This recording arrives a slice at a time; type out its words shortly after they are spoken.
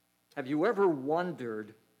Have you ever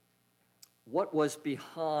wondered what was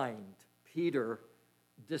behind Peter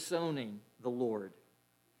disowning the Lord?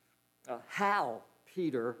 How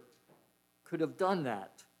Peter could have done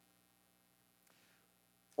that?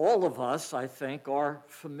 All of us, I think, are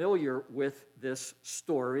familiar with this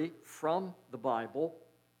story from the Bible,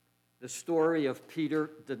 the story of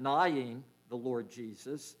Peter denying the Lord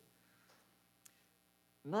Jesus.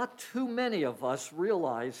 Not too many of us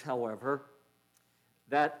realize, however,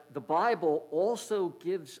 that the Bible also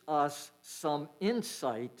gives us some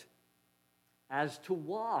insight as to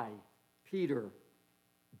why Peter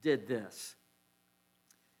did this.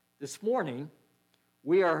 This morning,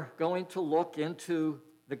 we are going to look into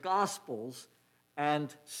the Gospels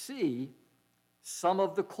and see some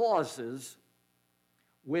of the causes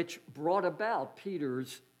which brought about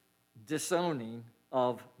Peter's disowning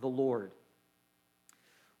of the Lord.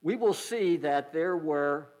 We will see that there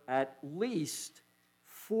were at least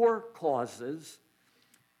 4 causes,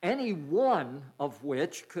 any one of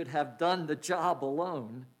which could have done the job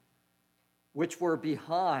alone, which were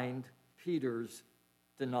behind Peter's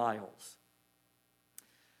denials.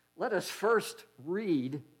 Let us first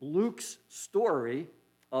read Luke's story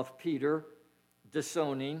of Peter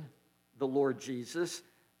disowning the Lord Jesus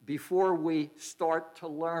before we start to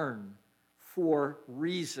learn 4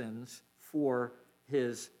 reasons for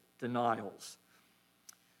his denials.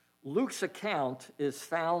 Luke's account is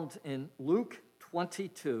found in Luke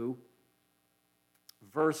 22,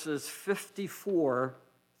 verses 54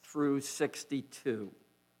 through 62.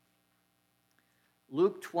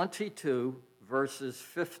 Luke 22, verses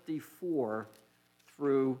 54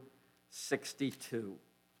 through 62.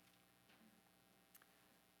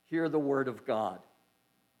 Hear the word of God.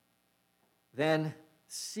 Then,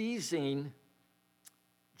 seizing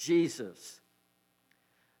Jesus,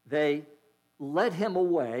 they led him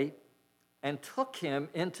away and took him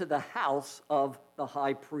into the house of the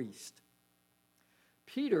high priest.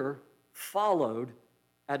 Peter followed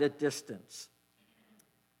at a distance.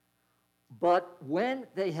 But when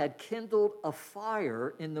they had kindled a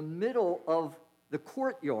fire in the middle of the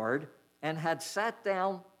courtyard and had sat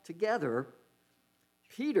down together,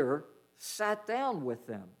 Peter sat down with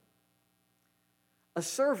them. A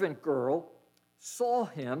servant girl saw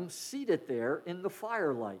him seated there in the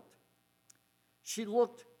firelight. She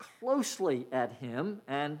looked closely at him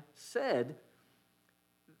and said,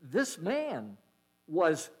 "This man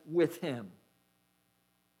was with him."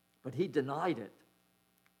 But he denied it.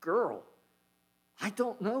 "Girl, I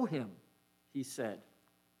don't know him," he said.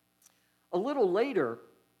 A little later,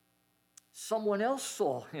 someone else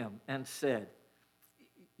saw him and said,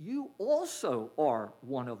 "You also are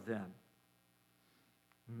one of them."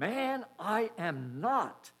 "Man, I am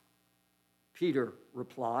not," Peter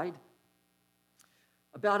replied.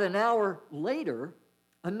 About an hour later,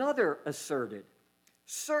 another asserted,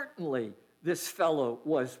 "Certainly this fellow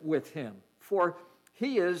was with him, for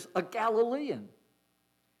he is a Galilean."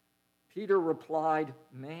 Peter replied,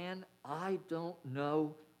 "Man, I don't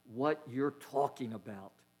know what you're talking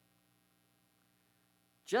about."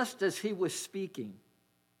 Just as he was speaking,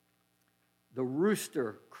 the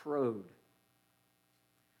rooster crowed.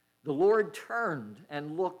 The Lord turned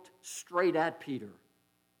and looked straight at Peter.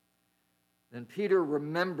 Then Peter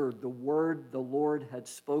remembered the word the Lord had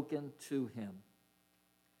spoken to him.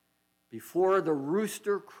 "Before the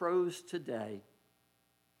rooster crows today,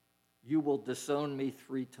 you will disown me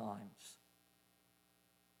 3 times."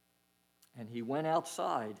 And he went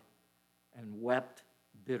outside and wept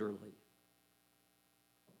bitterly.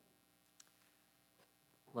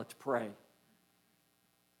 Let's pray.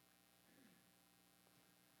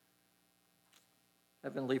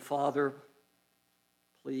 Heavenly Father,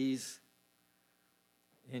 please,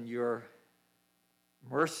 in your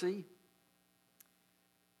mercy,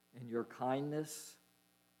 in your kindness,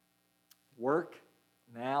 work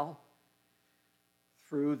now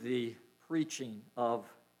through the preaching of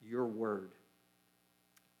your word.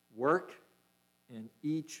 Work in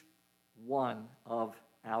each one of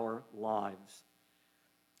our lives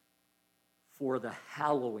for the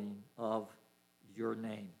hallowing of your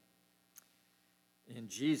name. In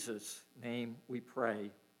Jesus' name we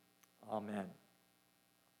pray, amen.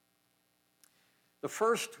 The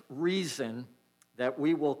first reason that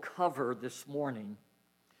we will cover this morning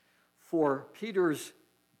for Peter's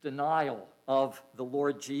denial of the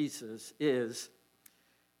Lord Jesus is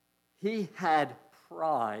he had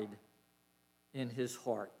pride in his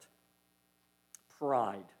heart.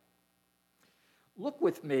 Pride. Look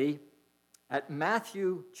with me at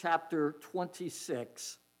Matthew chapter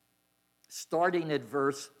 26, starting at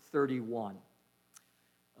verse 31.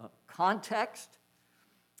 Context,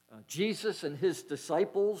 Jesus and his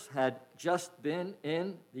disciples had just been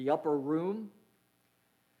in the upper room.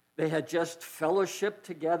 They had just fellowshiped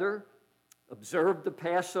together, observed the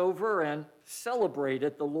Passover, and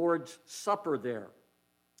celebrated the Lord's Supper there.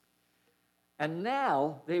 And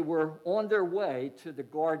now they were on their way to the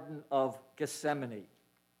Garden of Gethsemane.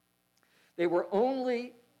 They were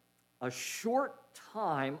only a short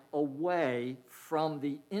time away from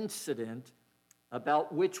the incident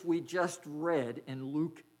about which we just read in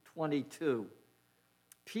Luke 22,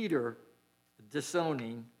 Peter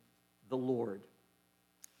disowning the Lord.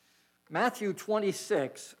 Matthew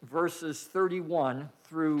 26, verses 31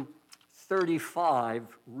 through 35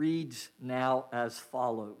 reads now as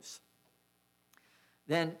follows.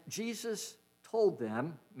 Then Jesus told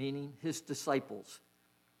them, meaning his disciples,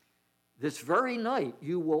 "This very night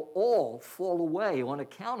you will all fall away on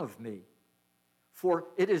account of me.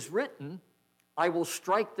 For it is written, I will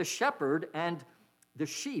strike the shepherd, and the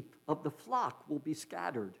sheep of the flock will be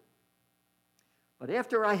scattered. But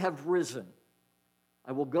after I have risen,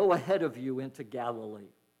 I will go ahead of you into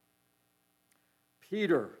Galilee."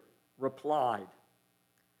 Peter replied,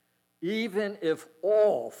 "Even if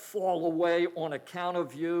all fall away on account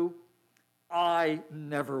of you, I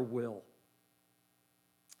never will."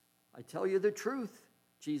 "I tell you the truth,"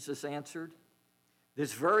 Jesus answered,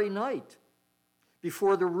 "this very night,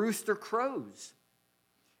 before the rooster crows,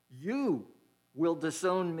 you will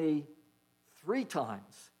disown me 3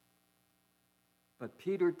 times. But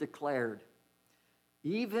Peter declared,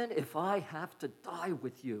 "Even if I have to die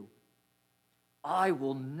with you, I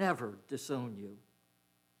will never disown you."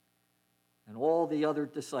 And all the other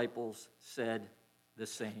disciples said the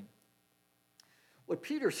same. What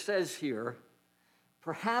Peter says here,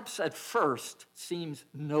 perhaps at first seems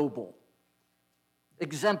noble,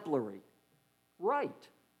 exemplary, right.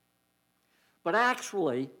 But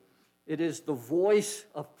actually, it is the voice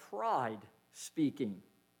of pride speaking.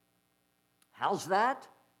 How's that?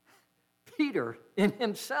 Peter, in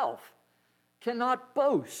himself, cannot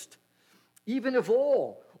boast. Even if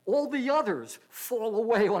all the others fall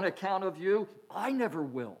away on account of you, I never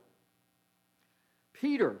will.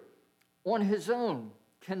 Peter, on his own,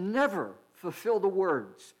 can never fulfill the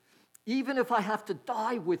words, "Even if I have to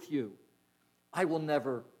die with you, I will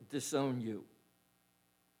never disown you."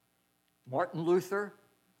 Martin Luther,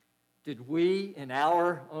 did we in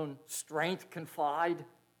our own strength confide,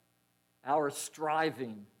 our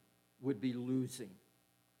striving would be losing.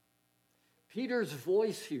 Peter's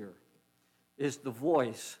voice here is the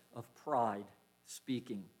voice of pride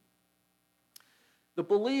speaking. The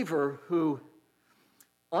believer who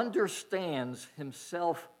understands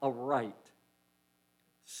himself aright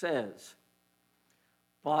says,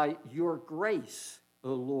 "By your grace,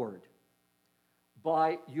 O Lord,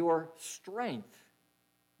 by your strength,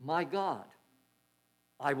 my God,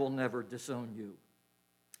 I will never disown you."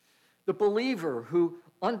 The believer who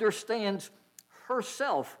understands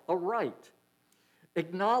herself aright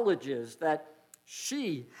acknowledges that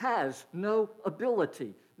she has no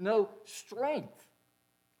ability, no strength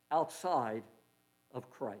outside of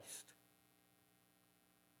Christ.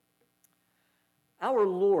 Our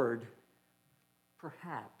Lord,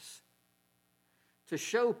 perhaps, to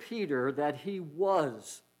show Peter that he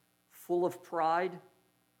was full of pride,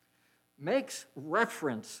 makes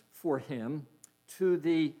reference for him to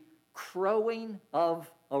the crowing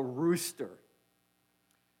of a rooster.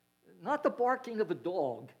 Not the barking of a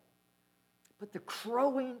dog, but the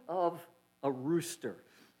crowing of a rooster.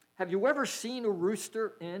 Have you ever seen a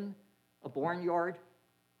rooster in a barnyard?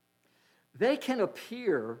 They can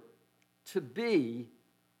appear to be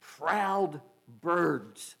proud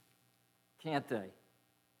birds, can't they?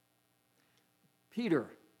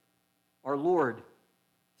 Peter, our Lord,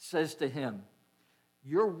 says to him,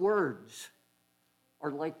 "Your words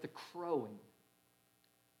are like the crowing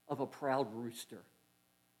of a proud rooster.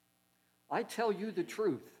 I tell you the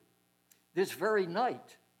truth, this very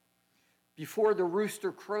night, before the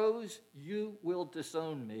rooster crows, you will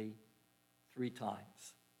disown me 3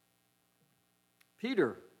 times."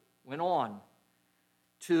 Peter went on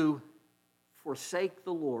to forsake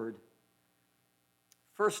the Lord,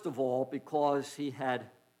 first of all, because he had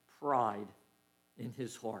pride in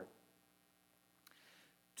his heart.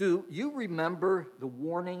 Do you remember the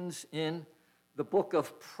warnings in the book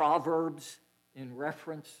of Proverbs in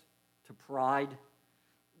reference to pride?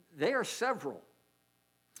 They are several.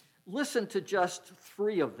 Listen to just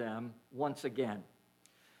 3 of them once again.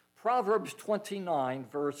 Proverbs 29,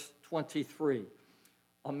 verse 23.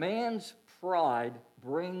 "A man's pride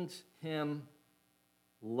brings him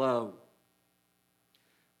low."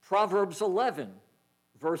 Proverbs 11,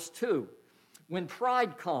 verse 2. "When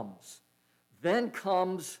pride comes, Then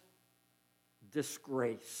comes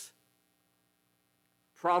disgrace.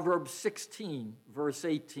 Proverbs 16, verse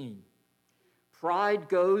 18. Pride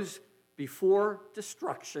goes before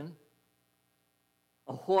destruction,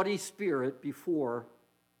 a haughty spirit before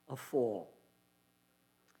a fall.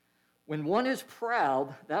 When one is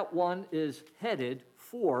proud, that one is headed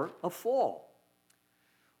for a fall.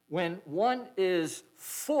 When one is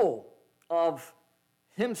full of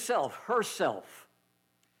himself, herself,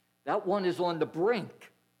 that one is on the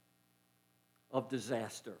brink of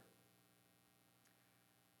disaster.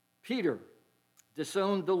 Peter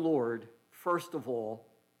disowned the Lord, first of all,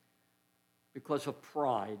 because of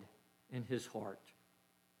pride in his heart.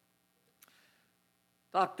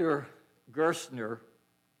 Dr. Gerstner,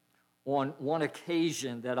 on one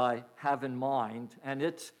occasion that I have in mind, and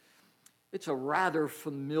it's a rather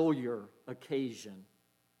familiar occasion,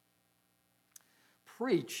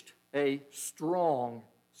 preached a strong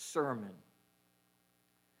sermon.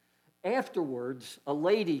 Afterwards, a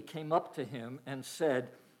lady came up to him and said,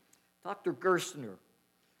 Dr. Gerstner,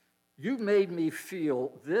 you made me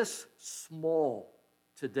feel this small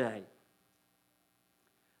today.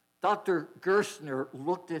 Dr. Gerstner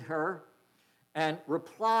looked at her and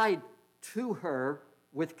replied to her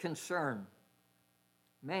with concern,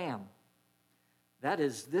 Ma'am, that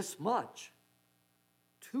is this much,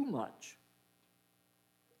 too much.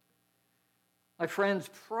 My friends,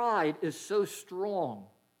 pride is so strong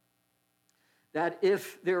that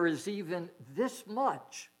if there is even this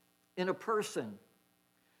much in a person,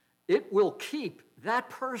 it will keep that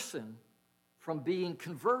person from being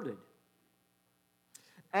converted.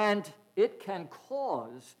 And it can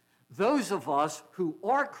cause those of us who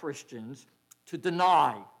are Christians to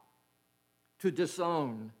deny, to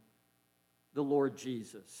disown the Lord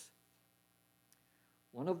Jesus.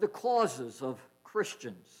 One of the causes of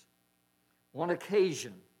Christians, on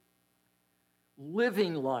occasion,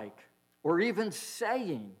 living like or even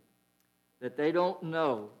saying that they don't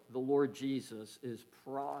know the Lord Jesus is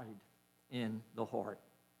pride in the heart.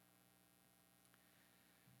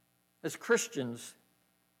 As Christians,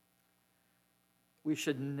 we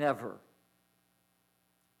should never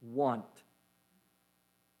want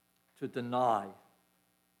to deny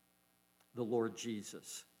the Lord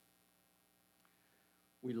Jesus.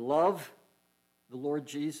 We love the Lord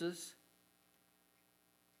Jesus.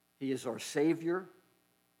 He is our Savior.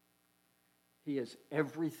 He is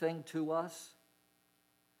everything to us.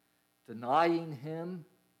 Denying him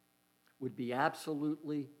would be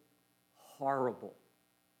absolutely horrible.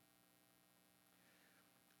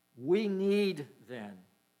 We need then,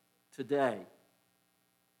 today,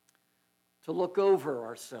 to look over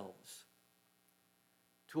ourselves,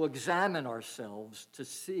 to examine ourselves to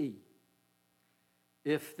see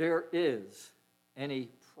if there is any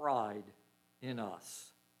pride in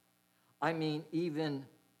us. I mean, even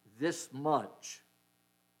this much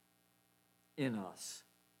in us.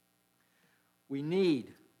 We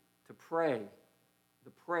need to pray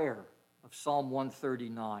the prayer of Psalm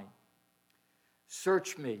 139.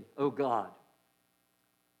 Search me, O God,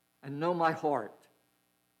 and know my heart.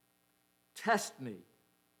 Test me.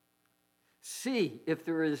 See if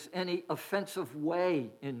there is any offensive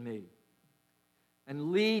way in me,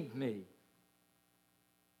 and lead me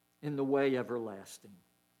in the way everlasting.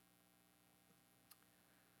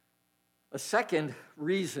 A second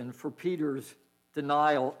reason for Peter's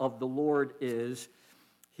denial of the Lord is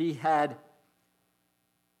he had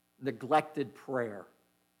neglected prayer.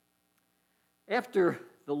 After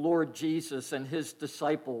the Lord Jesus and his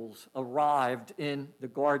disciples arrived in the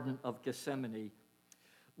Garden of Gethsemane,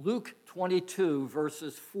 Luke 22,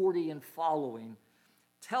 verses 40 and following,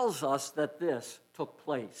 tells us that this took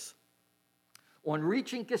place. On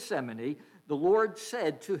reaching Gethsemane, the Lord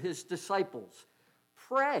said to his disciples,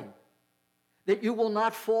 "Pray that you will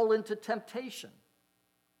not fall into temptation."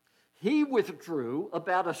 He withdrew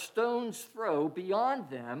about a stone's throw beyond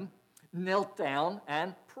them, knelt down,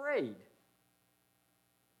 and prayed.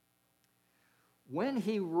 When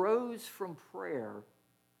he rose from prayer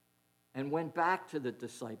and went back to the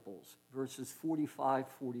disciples, verses 45,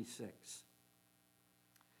 46,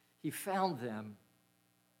 he found them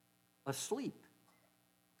asleep.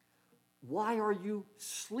 "Why are you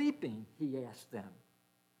sleeping?" he asked them.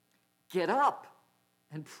 "Get up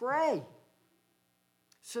and pray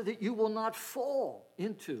so that you will not fall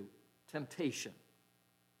into temptation."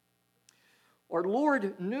 Our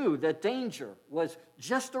Lord knew that danger was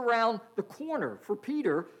just around the corner for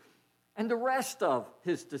Peter and the rest of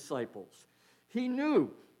his disciples. He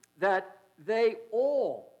knew that they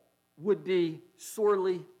all would be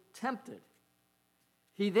sorely tempted.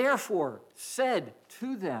 He therefore said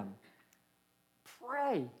to them,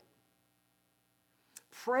 "Pray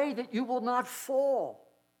Pray that you will not fall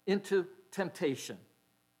into temptation.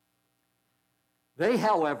 They,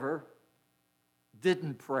 however,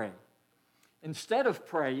 didn't pray. Instead of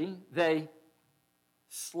praying, they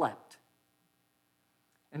slept.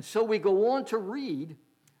 And so we go on to read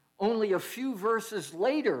only a few verses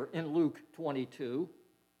later in Luke 22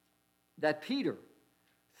 that Peter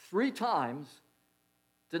 3 times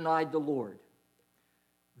denied the Lord.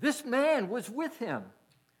 This man was with him.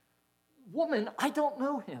 Woman, I don't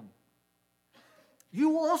know him.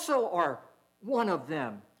 You also are one of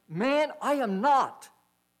them. Man, I am not.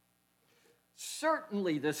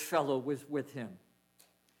 Certainly this fellow was with him.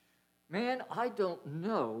 Man, I don't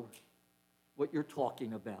know what you're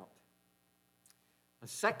talking about. A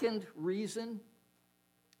second reason,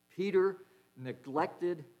 Peter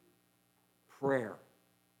neglected prayer.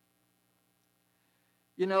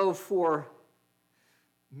 You know, for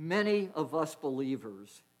many of us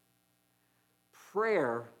believers,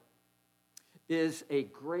 prayer is a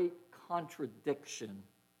great contradiction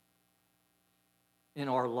in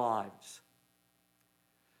our lives.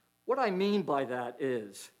 What I mean by that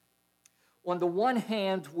is, on the one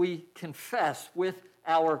hand, we confess with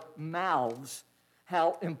our mouths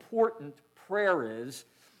how important prayer is,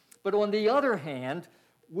 but on the other hand,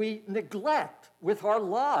 we neglect with our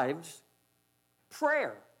lives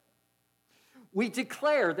prayer. We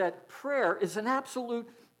declare that prayer is an absolute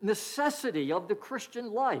necessity of the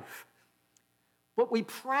Christian life, but we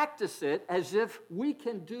practice it as if we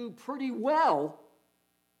can do pretty well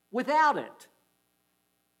without it.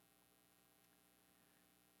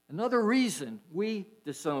 Another reason we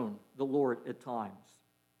disown the Lord at times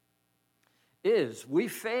is we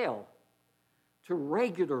fail to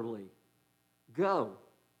regularly go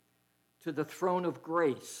to the throne of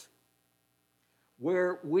grace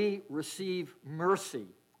where we receive mercy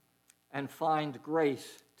and find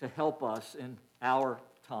grace to help us in our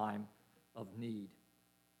time of need.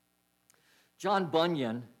 John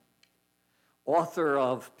Bunyan, author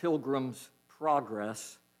of Pilgrim's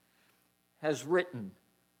Progress, has written,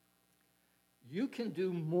 "You can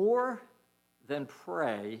do more than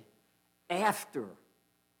pray after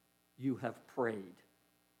you have prayed,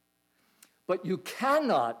 but you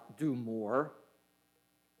cannot do more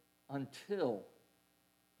until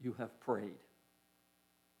you have prayed."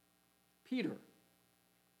 Peter,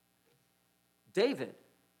 David,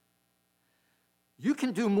 you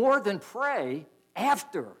can do more than pray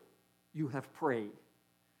after you have prayed,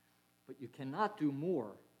 but you cannot do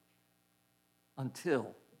more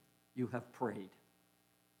until you have prayed.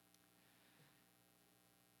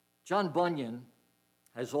 John Bunyan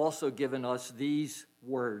has also given us these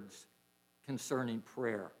words concerning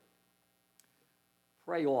prayer.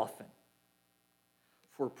 Pray often,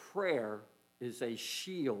 for prayer is a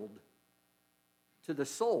shield to the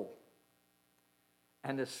soul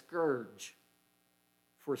and a scourge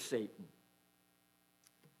for Satan.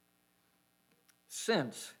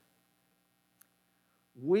 Since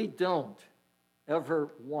we don't ever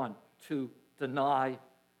want to deny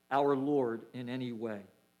our Lord in any way,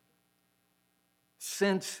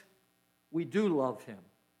 since we do love him,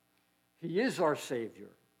 he is our Savior,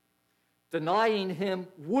 denying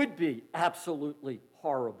him would be absolutely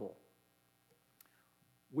horrible.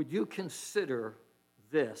 Would you consider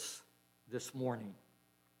this morning?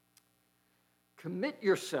 Commit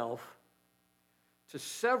yourself to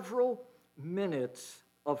several minutes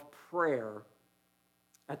of prayer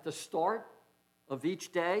at the start of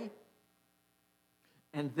each day,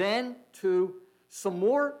 and then to some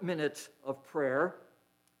more minutes of prayer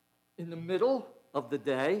in the middle of the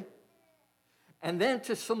day, and then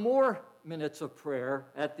to some more minutes of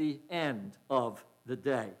prayer at the end of the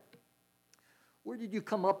day. Where did you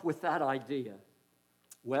come up with that idea?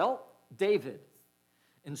 Well, David,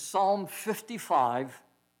 in Psalm 55,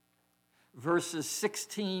 verses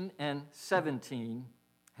 16 and 17,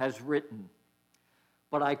 has written,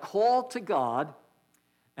 "But I call to God,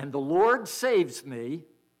 and the Lord saves me,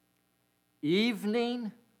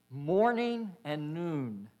 evening, morning, and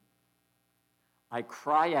noon. I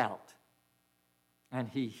cry out, and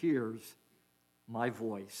he hears my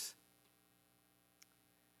voice."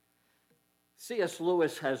 C.S.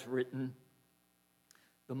 Lewis has written,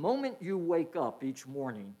 "The moment you wake up each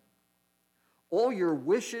morning, all your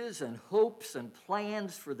wishes and hopes and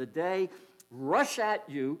plans for the day rush at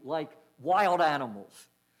you like wild animals.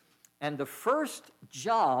 And the first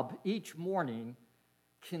job each morning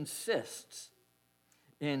consists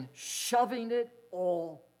in shoving it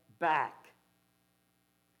all back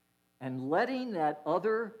and letting that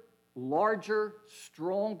other, larger,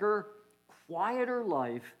 stronger, quieter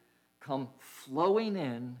life come flowing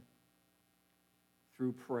in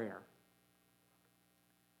through prayer."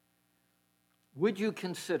 would you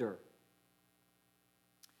consider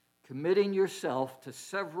committing yourself to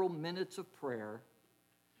several minutes of prayer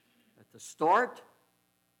at the start,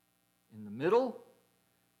 in the middle,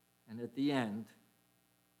 and at the end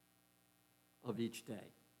of each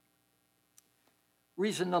day?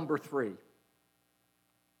 Reason number 3.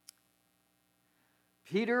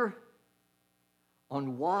 Peter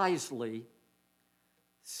unwisely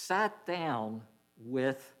sat down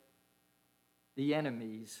with the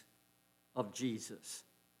enemies of Jesus.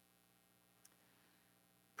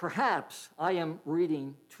 Perhaps I am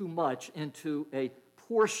reading too much into a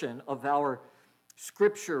portion of our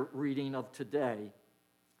scripture reading of today,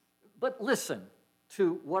 but listen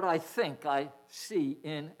to what I think I see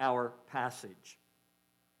in our passage.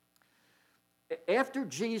 After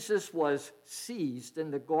Jesus was seized in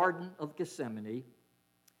the Garden of Gethsemane,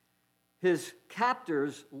 his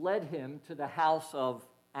captors led him to the house of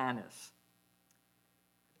Annas.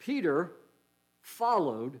 Peter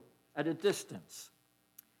followed at a distance.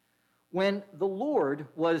 When the Lord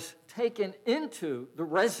was taken into the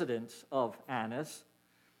residence of Annas,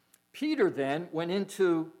 Peter then went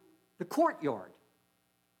into the courtyard.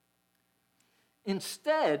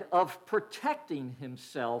 Instead of protecting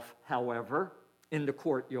himself, however, in the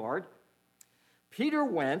courtyard, Peter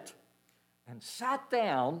went and sat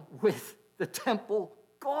down with the temple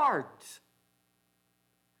guards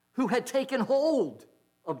who had taken hold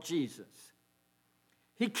of Jesus.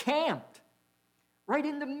 He camped right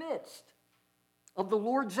in the midst of the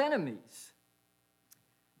Lord's enemies.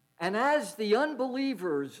 And as the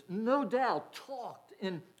unbelievers no doubt talked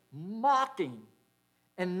in mocking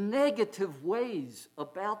and negative ways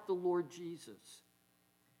about the Lord Jesus,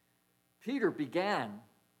 Peter began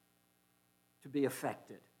to be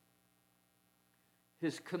affected.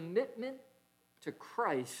 His commitment to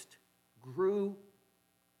Christ grew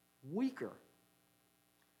weaker.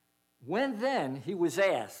 When then he was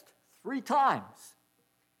asked 3 times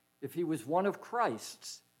if he was one of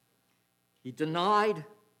Christ's, he denied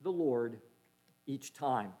the Lord each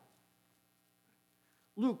time.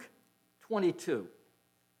 Luke 22,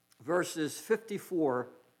 verses 54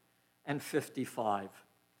 and 55.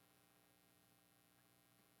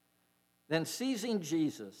 Then seizing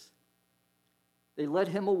Jesus, they led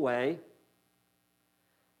him away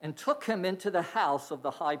and took him into the house of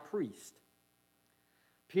the high priest.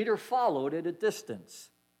 Peter followed at a distance.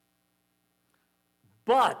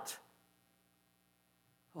 But,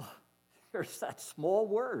 there's that small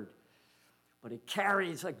word, but it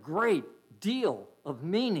carries a great deal of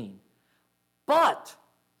meaning. But,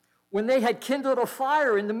 when they had kindled a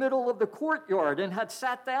fire in the middle of the courtyard and had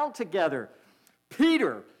sat down together,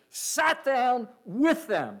 Peter sat down with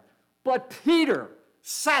them. But Peter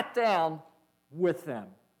sat down with them.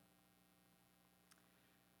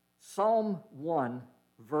 Psalm 1,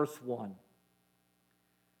 verse 1.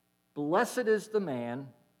 Blessed is the man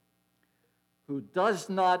who does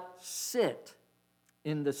not sit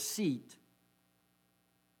in the seat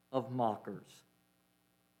of mockers.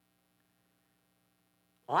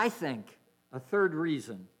 I think a third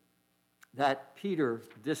reason that Peter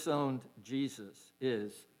disowned Jesus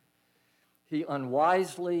is he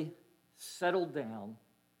unwisely settled down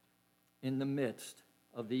in the midst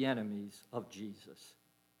of the enemies of Jesus.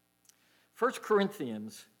 1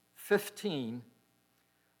 Corinthians 15,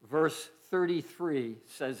 verse 33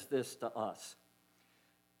 says this to us: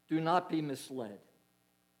 do not be misled.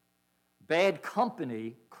 Bad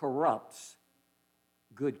company corrupts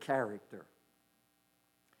good character.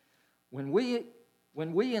 When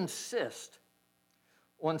we insist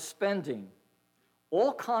on spending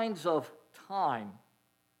all kinds of time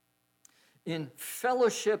in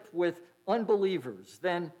fellowship with unbelievers,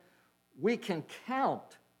 then we can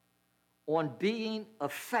count on being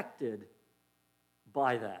affected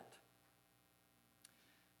by that.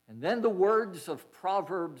 And then the words of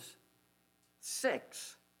Proverbs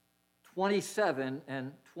 6, 27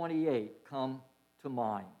 and 28 come to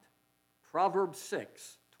mind. Proverbs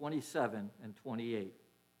 6, 27 and 28.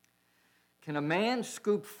 Can a man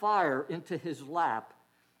scoop fire into his lap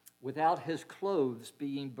without his clothes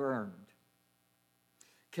being burned?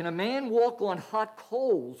 Can a man walk on hot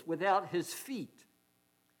coals without his feet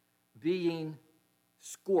being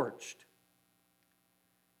scorched?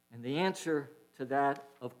 And the answer to that,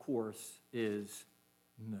 of course, is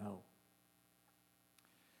no.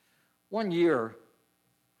 One year,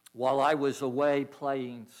 while I was away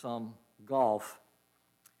playing some golf,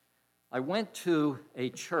 I went to a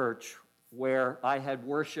church where I had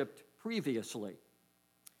worshiped previously.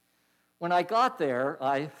 When I got there,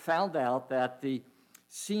 I found out that the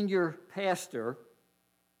senior pastor,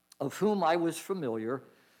 of whom I was familiar,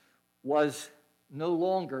 was no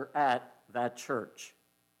longer at that church.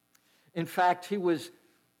 In fact, he was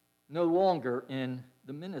no longer in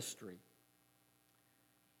the ministry.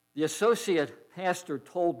 The associate pastor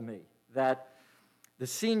told me that the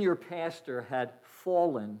senior pastor had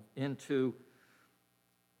fallen into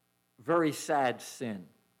very sad sin.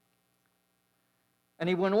 And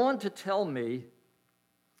he went on to tell me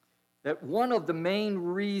that one of the main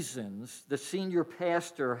reasons the senior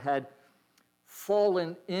pastor had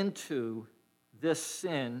fallen into this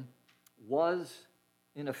sin was,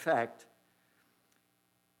 in effect,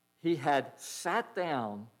 he had sat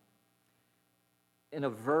down in a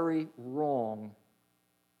very wrong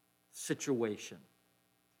situation.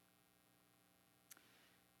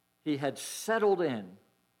 He had settled in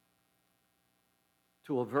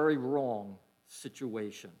to a very wrong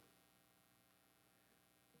situation.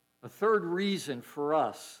 A third reason for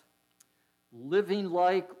us living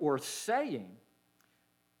like or saying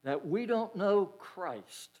that we don't know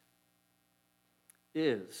Christ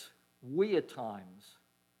is we at times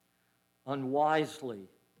unwisely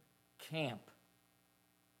camp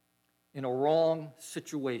in a wrong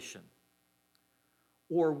situation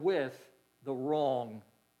or with the wrong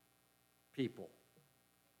people.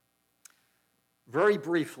 Very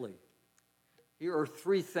briefly, here are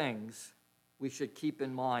three things we should keep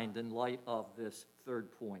in mind in light of this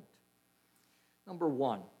third point. Number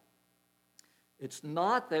one, it's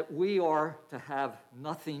not that we are to have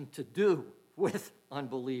nothing to do with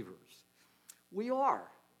unbelievers. We are.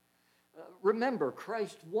 Remember,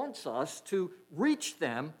 Christ wants us to reach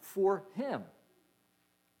them for Him.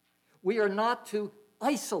 We are not to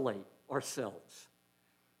isolate ourselves.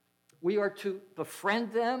 We are to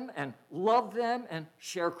befriend them and love them and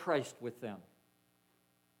share Christ with them.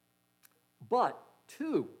 But,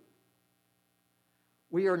 two,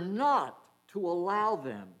 we are not to allow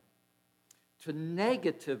them to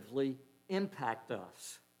negatively impact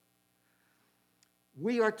us.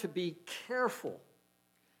 We are to be careful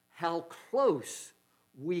how close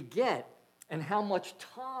we get and how much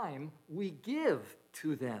time we give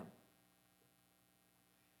to them.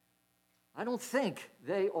 I don't think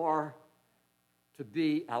they are to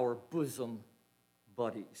be our bosom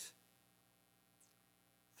buddies.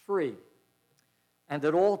 Three, and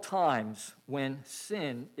at all times when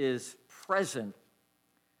sin is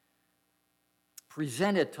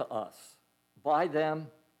presented to us by them,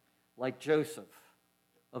 like Joseph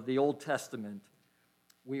of the Old Testament,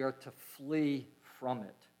 we are to flee from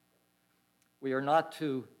it. We are not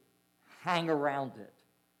to hang around it.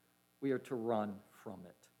 We are to run from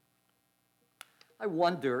it. I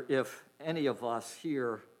wonder if any of us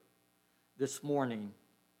here this morning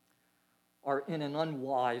are in an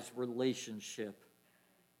unwise relationship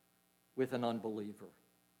with an unbeliever,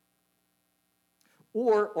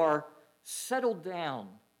 or are settled down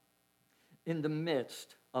in the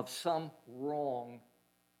midst of some wrong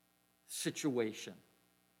situation.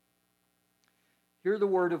 Hear the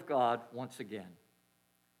word of God once again.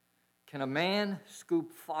 Can a man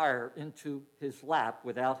scoop fire into his lap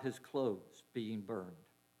without his clothes being burned?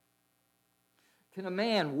 Can a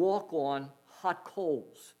man walk on hot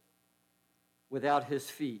coals without his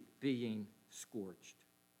feet being scorched?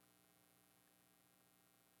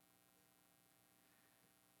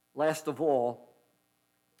 Last of all,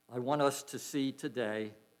 I want us to see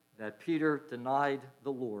today that Peter denied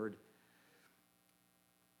the Lord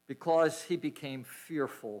because he became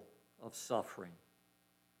fearful of suffering.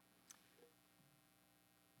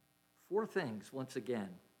 Four things, once again.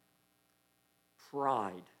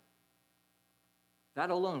 Pride. That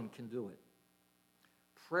alone can do it.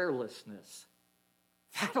 Prayerlessness.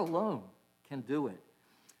 That alone can do it.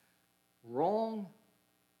 Wrong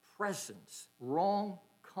presence, wrong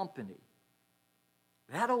company.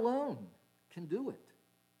 That alone can do it.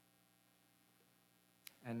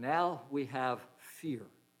 And now we have fear.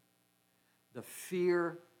 The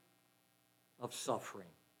fear of suffering.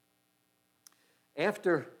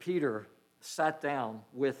 After Peter sat down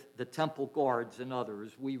with the temple guards and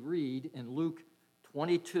others, we read in Luke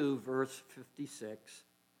 22, verse 56,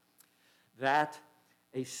 that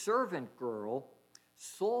a servant girl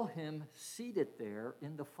saw him seated there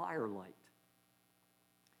in the firelight.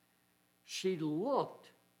 She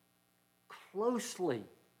looked closely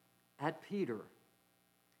at Peter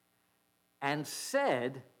and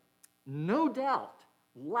said, no doubt,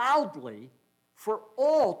 loudly, for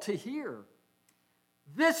all to hear,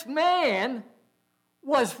 this man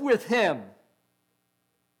was with him.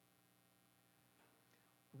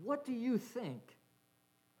 What do you think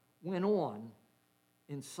went on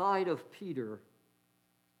inside of Peter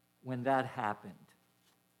when that happened?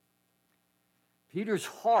 Peter's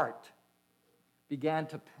heart began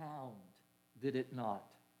to pound, did it not?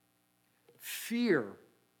 fear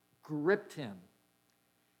gripped him.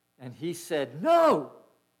 And he said, "No,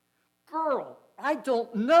 girl, I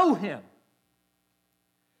don't know him."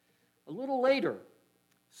 A little later,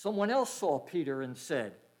 someone else saw Peter and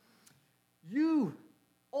said, "You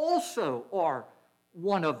also are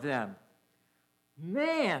one of them."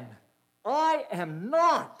 "Man, I am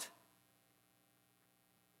not."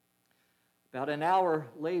 About an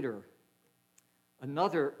hour later,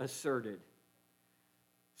 another asserted,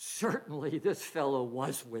 "Certainly this fellow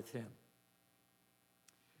was with him."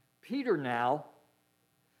 Peter now,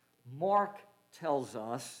 Mark tells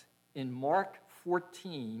us in Mark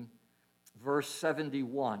 14, verse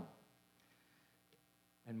 71.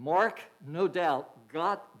 And Mark, no doubt,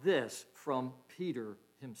 got this from Peter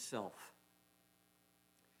himself.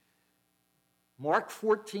 Mark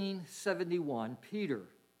 14:71, Peter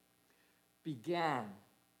began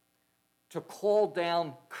to call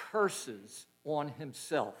down curses on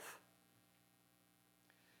himself.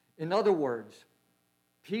 In other words,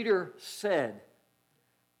 Peter said,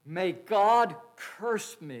 "May God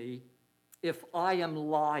curse me if I am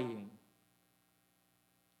lying."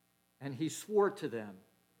 And he swore to them,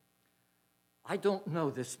 "I don't know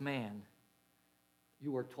this man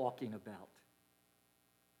you are talking about."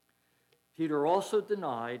 Peter also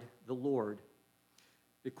denied the Lord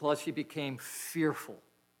because he became fearful,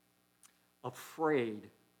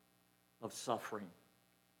 afraid of suffering.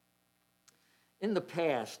 In the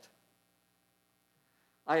past,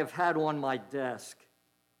 I have had on my desk,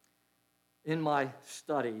 in my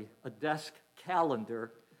study, a desk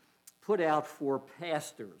calendar put out for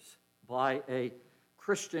pastors by a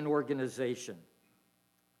Christian organization.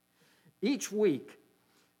 Each week,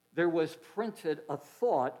 there was printed a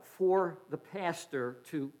thought for the pastor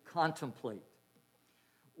to contemplate.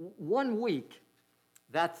 One week,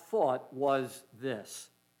 that thought was this: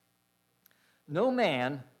 no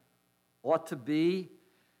man ought to be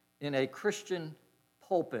in a Christian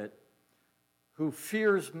pulpit who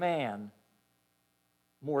fears man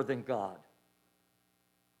more than God.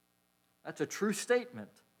 That's a true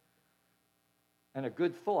statement and a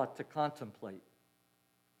good thought to contemplate.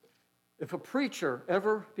 If a preacher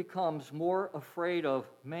ever becomes more afraid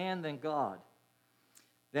of man than God,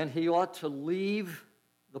 then he ought to leave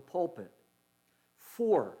the pulpit.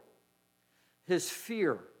 For his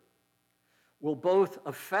fear will both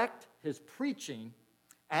affect his preaching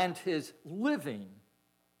and his living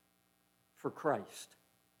for Christ.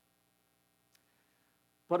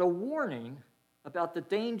 But a warning about the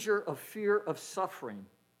danger of fear of suffering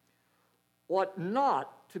ought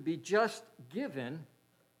not to be just given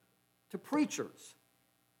to preachers.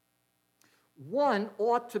 One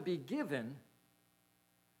ought to be given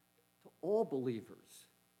to all believers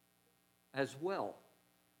as well.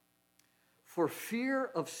 For fear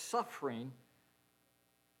of suffering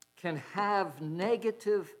can have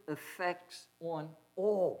negative effects on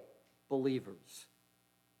all believers,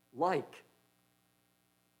 like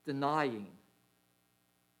denying,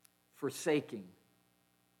 forsaking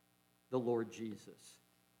the Lord Jesus.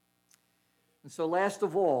 And so last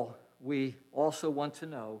of all, we also want to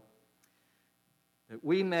know that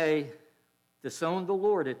we may disown the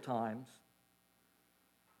Lord at times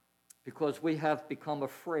because we have become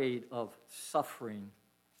afraid of suffering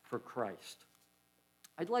for Christ.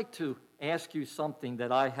 I'd like to ask you something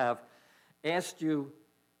that I have asked you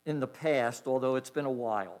in the past, although it's been a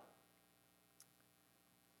while.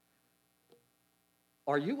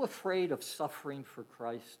 Are you afraid of suffering for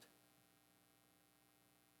Christ?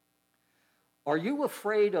 Are you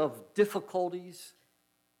afraid of difficulties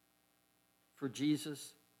for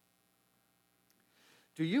Jesus?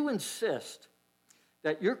 Do you insist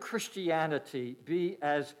that your Christianity be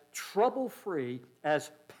as trouble-free,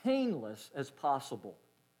 as painless as possible?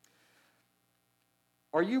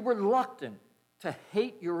 Are you reluctant to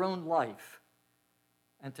hate your own life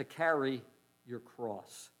and to carry your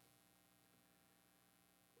cross?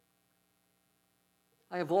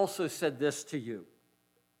 I have also said this to you.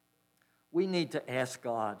 We need to ask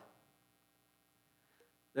God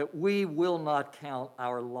that we will not count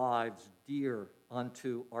our lives dear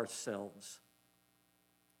unto ourselves,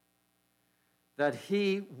 that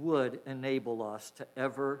He would enable us to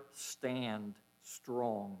ever stand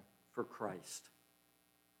strong for Christ.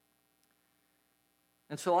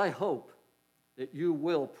 And so I hope that you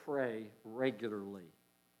will pray regularly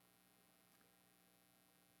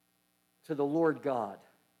to the Lord God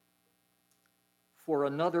for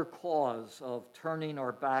another cause of turning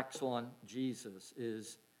our backs on Jesus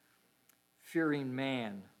is fearing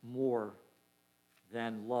man more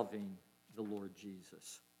than loving the Lord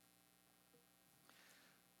Jesus.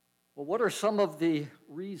 Well, what are some of the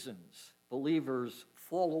reasons believers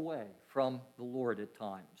fall away from the Lord at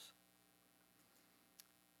times.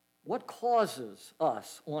 What causes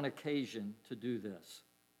us on occasion to do this?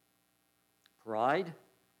 Pride,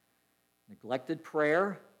 neglected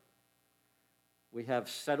prayer. We have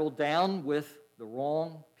settled down with the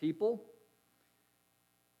wrong people,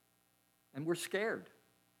 and we're scared.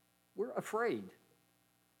 We're afraid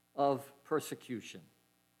of persecution.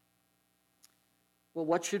 Well,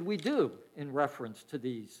 what should we do in reference to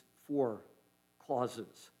these four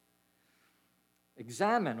causes?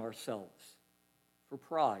 Examine ourselves for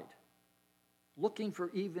pride, looking for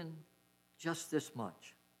even just this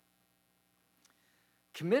much.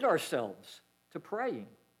 Commit ourselves to praying.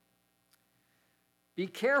 Be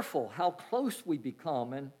careful how close we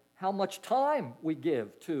become and how much time we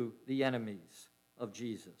give to the enemies of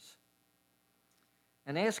Jesus.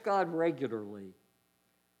 And ask God regularly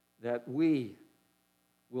that we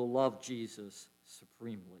will love Jesus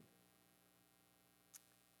supremely.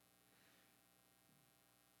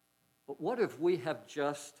 But what if we have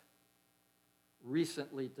just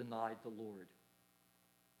recently denied the Lord?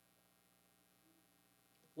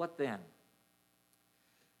 What then?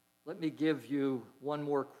 Let me give you one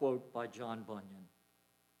more quote by John Bunyan.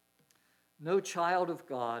 No child of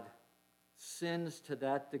God sins to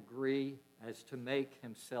that degree as to make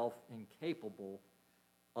himself incapable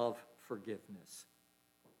of forgiveness.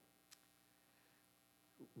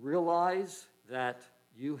 Realize that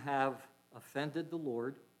you have offended the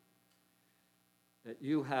Lord, that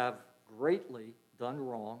you have greatly done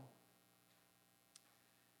wrong.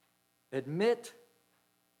 Admit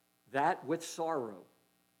that with sorrow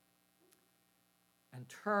and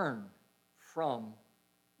turn from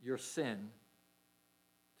your sin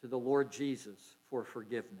to the Lord Jesus for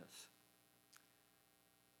forgiveness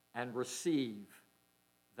and receive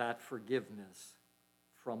that forgiveness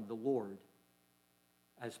from the Lord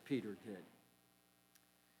as Peter did.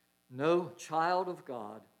 No child of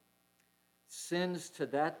God sins to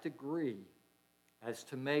that degree as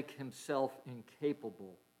to make himself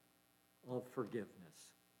incapable of forgiveness.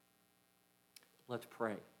 Let's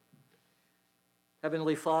pray.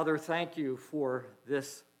 Heavenly Father, thank you for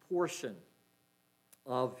this portion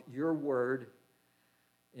of your word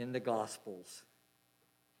in the Gospels.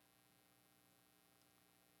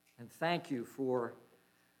 And thank you for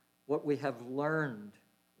what we have learned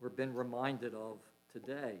or been reminded of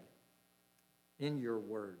today in your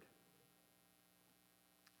word.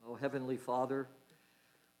 Oh, Heavenly Father,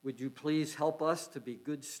 would you please help us to be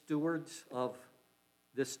good stewards of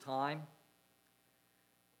this time?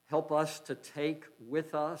 Help us to take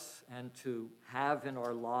with us and to have in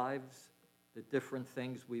our lives the different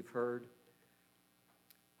things we've heard.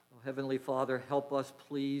 Oh, Heavenly Father, help us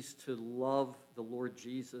please to love the Lord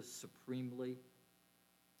Jesus supremely.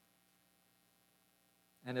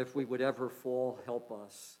 And if we would ever fall, help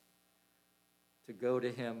us to go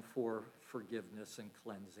to him for forgiveness and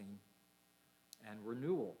cleansing and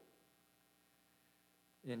renewal.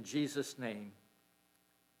 In Jesus' name,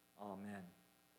 amen.